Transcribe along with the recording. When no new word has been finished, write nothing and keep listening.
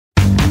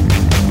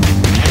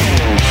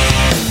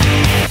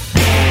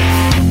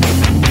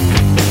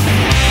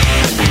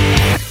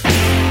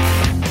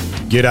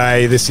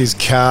G'day, this is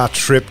Car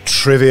Trip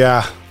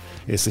Trivia.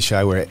 It's the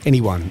show where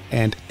anyone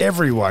and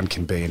everyone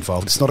can be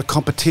involved. It's not a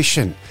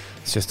competition,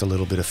 it's just a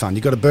little bit of fun.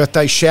 You got a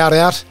birthday shout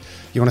out?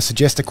 You want to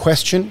suggest a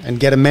question and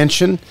get a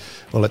mention?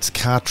 Well, it's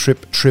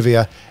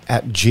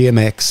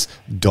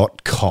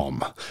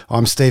cartriptrivia@gmx.com.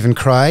 I'm Stephen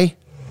Cray,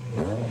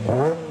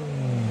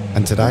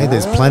 and today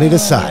there's plenty to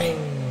say.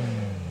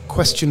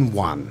 Question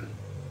 1.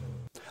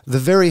 The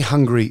Very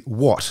Hungry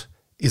What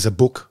is a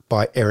book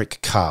by Eric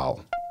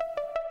Carle.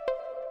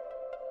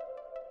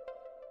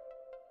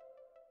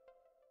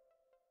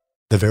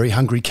 The Very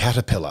Hungry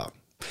Caterpillar.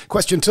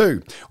 Question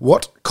 2.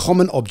 What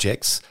common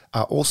objects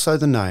are also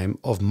the name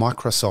of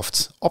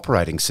Microsoft's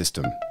operating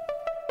system?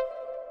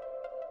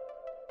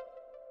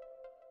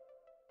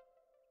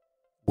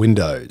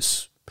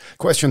 Windows.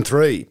 Question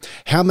 3.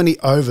 How many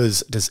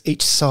overs does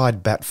each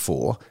side bat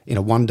for in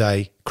a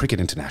one-day cricket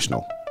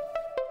international?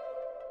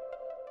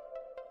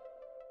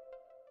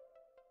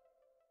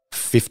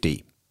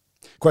 50.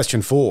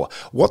 Question 4.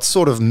 What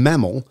sort of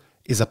mammal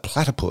is a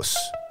platypus?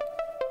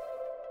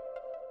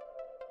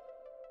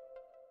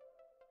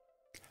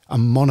 A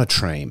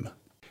monotreme.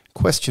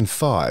 Question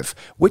 5.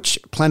 Which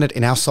planet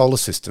in our solar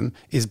system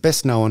is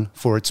best known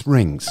for its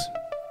rings?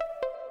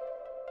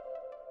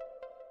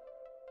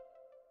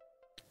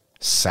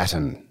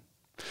 Saturn.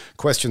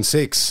 Question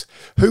 6.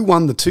 Who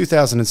won the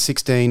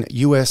 2016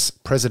 US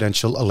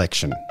presidential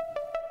election?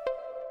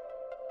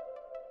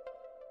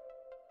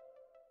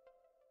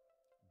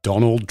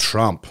 Donald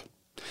Trump.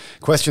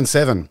 Question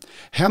 7.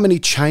 How many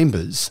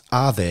chambers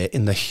are there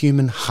in the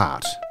human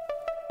heart?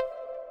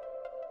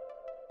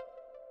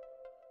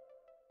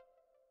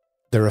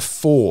 There are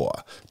 4,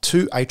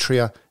 2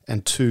 atria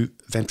and 2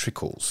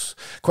 ventricles.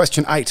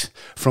 Question 8.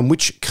 From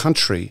which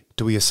country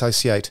do we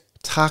associate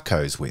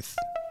tacos with?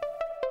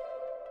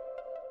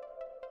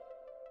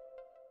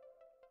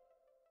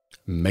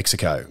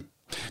 Mexico.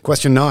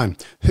 Question 9.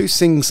 Who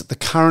sings the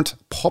current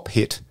pop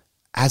hit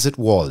As It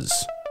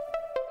Was?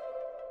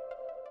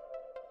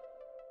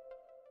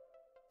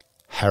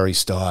 Harry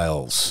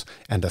Styles.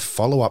 And a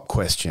follow-up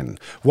question.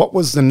 What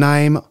was the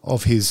name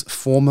of his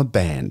former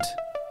band?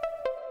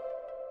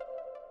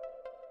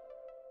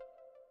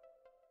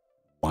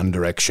 One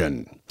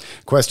Direction.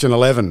 Question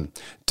 11.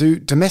 Do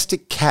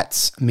domestic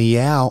cats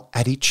meow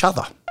at each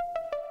other?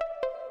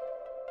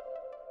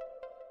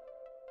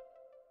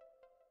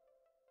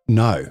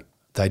 No,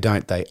 they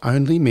don't. They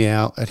only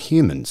meow at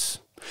humans.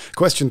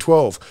 Question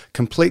 12.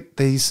 Complete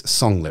these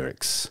song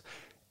lyrics.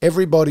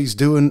 Everybody's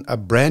doing a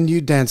brand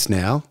new dance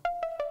now.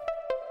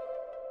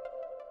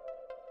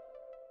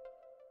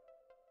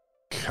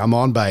 Come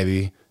on,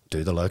 baby,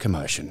 do the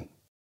locomotion.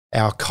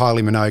 Our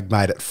Kylie Minogue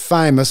made it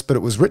famous, but it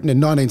was written in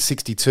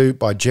 1962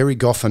 by Jerry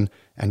Goffin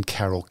and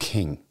Carole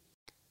King.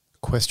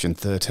 Question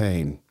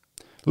 13.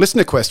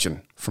 Listener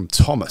question from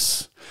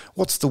Thomas.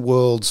 What's the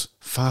world's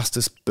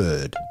fastest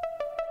bird?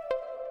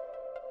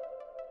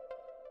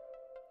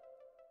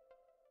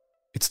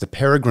 It's the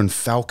peregrine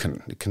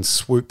falcon. It can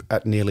swoop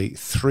at nearly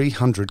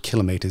 300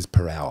 kilometres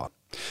per hour.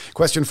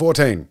 Question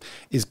 14.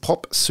 Is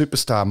pop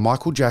superstar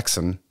Michael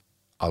Jackson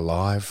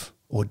alive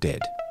or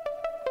dead?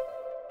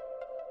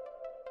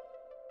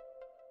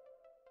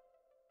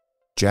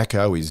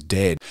 Jacko is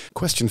dead.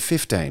 Question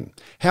 15.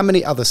 How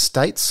many other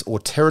states or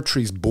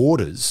territories'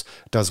 borders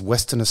does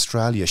Western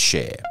Australia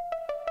share?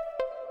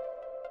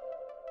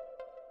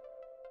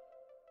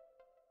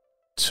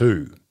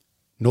 2.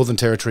 Northern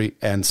Territory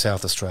and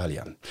South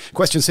Australia.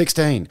 Question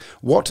 16.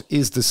 What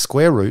is the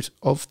square root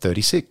of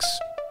 36?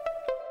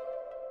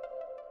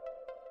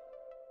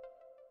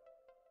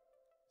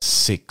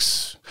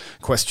 6.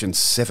 Question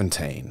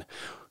 17.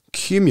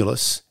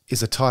 Cumulus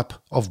is a type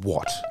of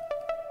what?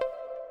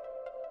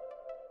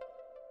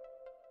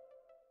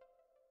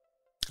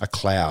 A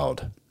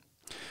cloud.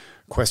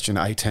 Question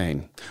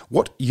 18.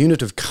 What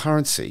unit of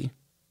currency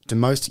do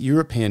most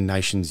European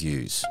nations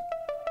use?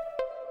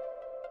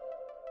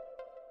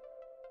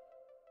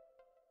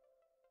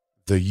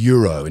 The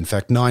euro. In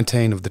fact,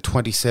 19 of the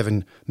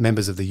 27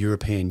 members of the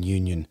European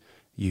Union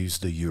use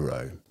the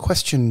euro.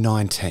 Question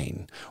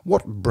 19.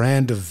 What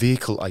brand of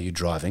vehicle are you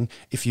driving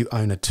if you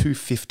own a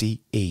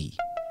 250e?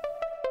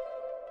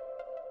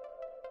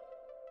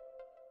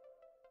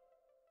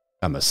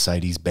 A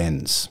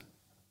Mercedes-Benz.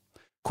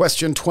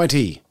 Question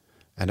 20.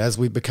 And as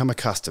we've become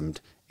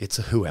accustomed, it's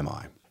a who am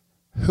I?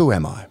 Who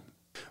am I?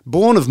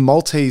 Born of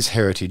Maltese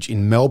heritage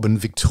in Melbourne,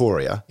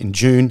 Victoria, in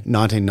June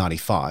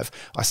 1995,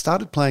 I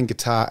started playing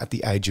guitar at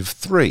the age of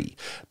 3,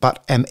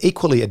 but am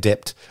equally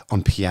adept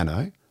on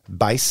piano,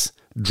 bass,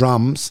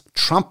 drums,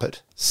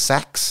 trumpet,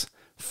 sax,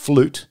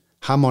 flute,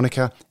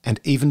 harmonica, and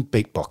even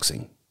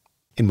beatboxing.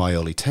 In my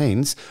early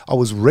teens, I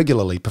was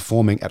regularly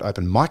performing at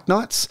open mic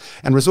nights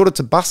and resorted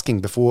to busking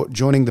before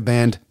joining the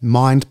band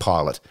Mind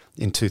Pilot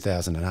in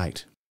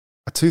 2008.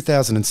 A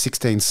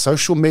 2016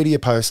 social media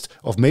post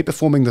of me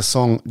performing the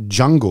song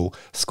Jungle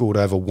scored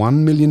over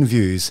 1 million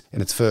views in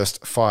its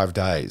first 5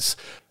 days.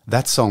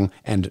 That song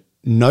and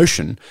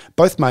Notion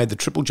both made the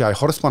Triple J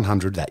Hottest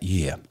 100 that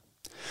year.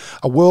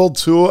 A world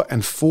tour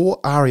and 4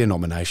 ARIA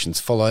nominations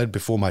followed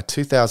before my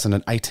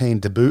 2018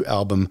 debut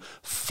album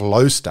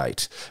Flow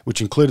State,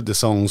 which included the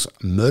songs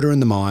Murder in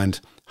the Mind,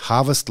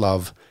 Harvest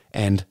Love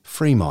and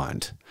Free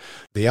Mind.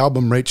 The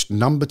album reached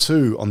number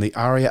 2 on the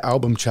ARIA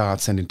album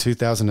charts, and in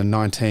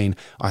 2019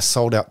 I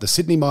sold out the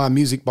Sydney Myer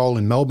Music Bowl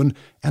in Melbourne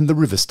and the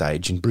River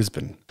Stage in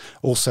Brisbane.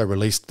 Also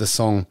released the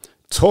song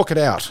Talk It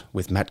Out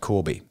with Matt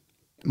Corby.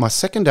 My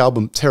second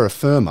album, Terra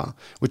Firma,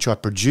 which I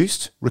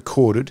produced,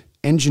 recorded,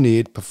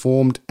 engineered,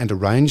 performed and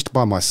arranged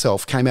by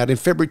myself, came out in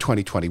February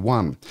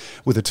 2021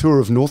 with a tour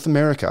of North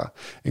America,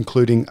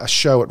 including a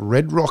show at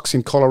Red Rocks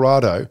in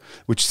Colorado,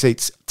 which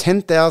seats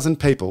 10,000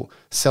 people,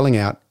 selling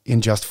out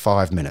in just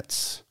 5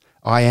 minutes.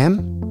 I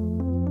am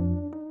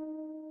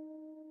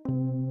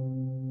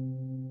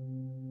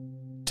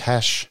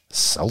Tash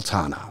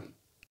Sultana.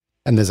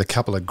 And there's a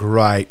couple of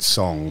great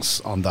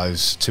songs on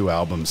those 2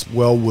 albums,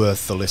 well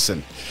worth the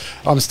listen.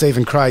 I'm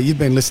Stephen Cray. You've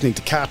been listening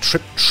to Car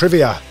Trip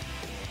Trivia,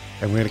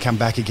 and we're going to come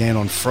back again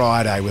on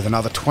Friday with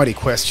another 20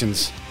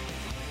 questions.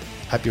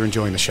 Hope you're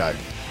enjoying the show.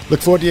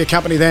 Look forward to your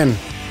company then.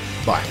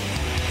 Bye.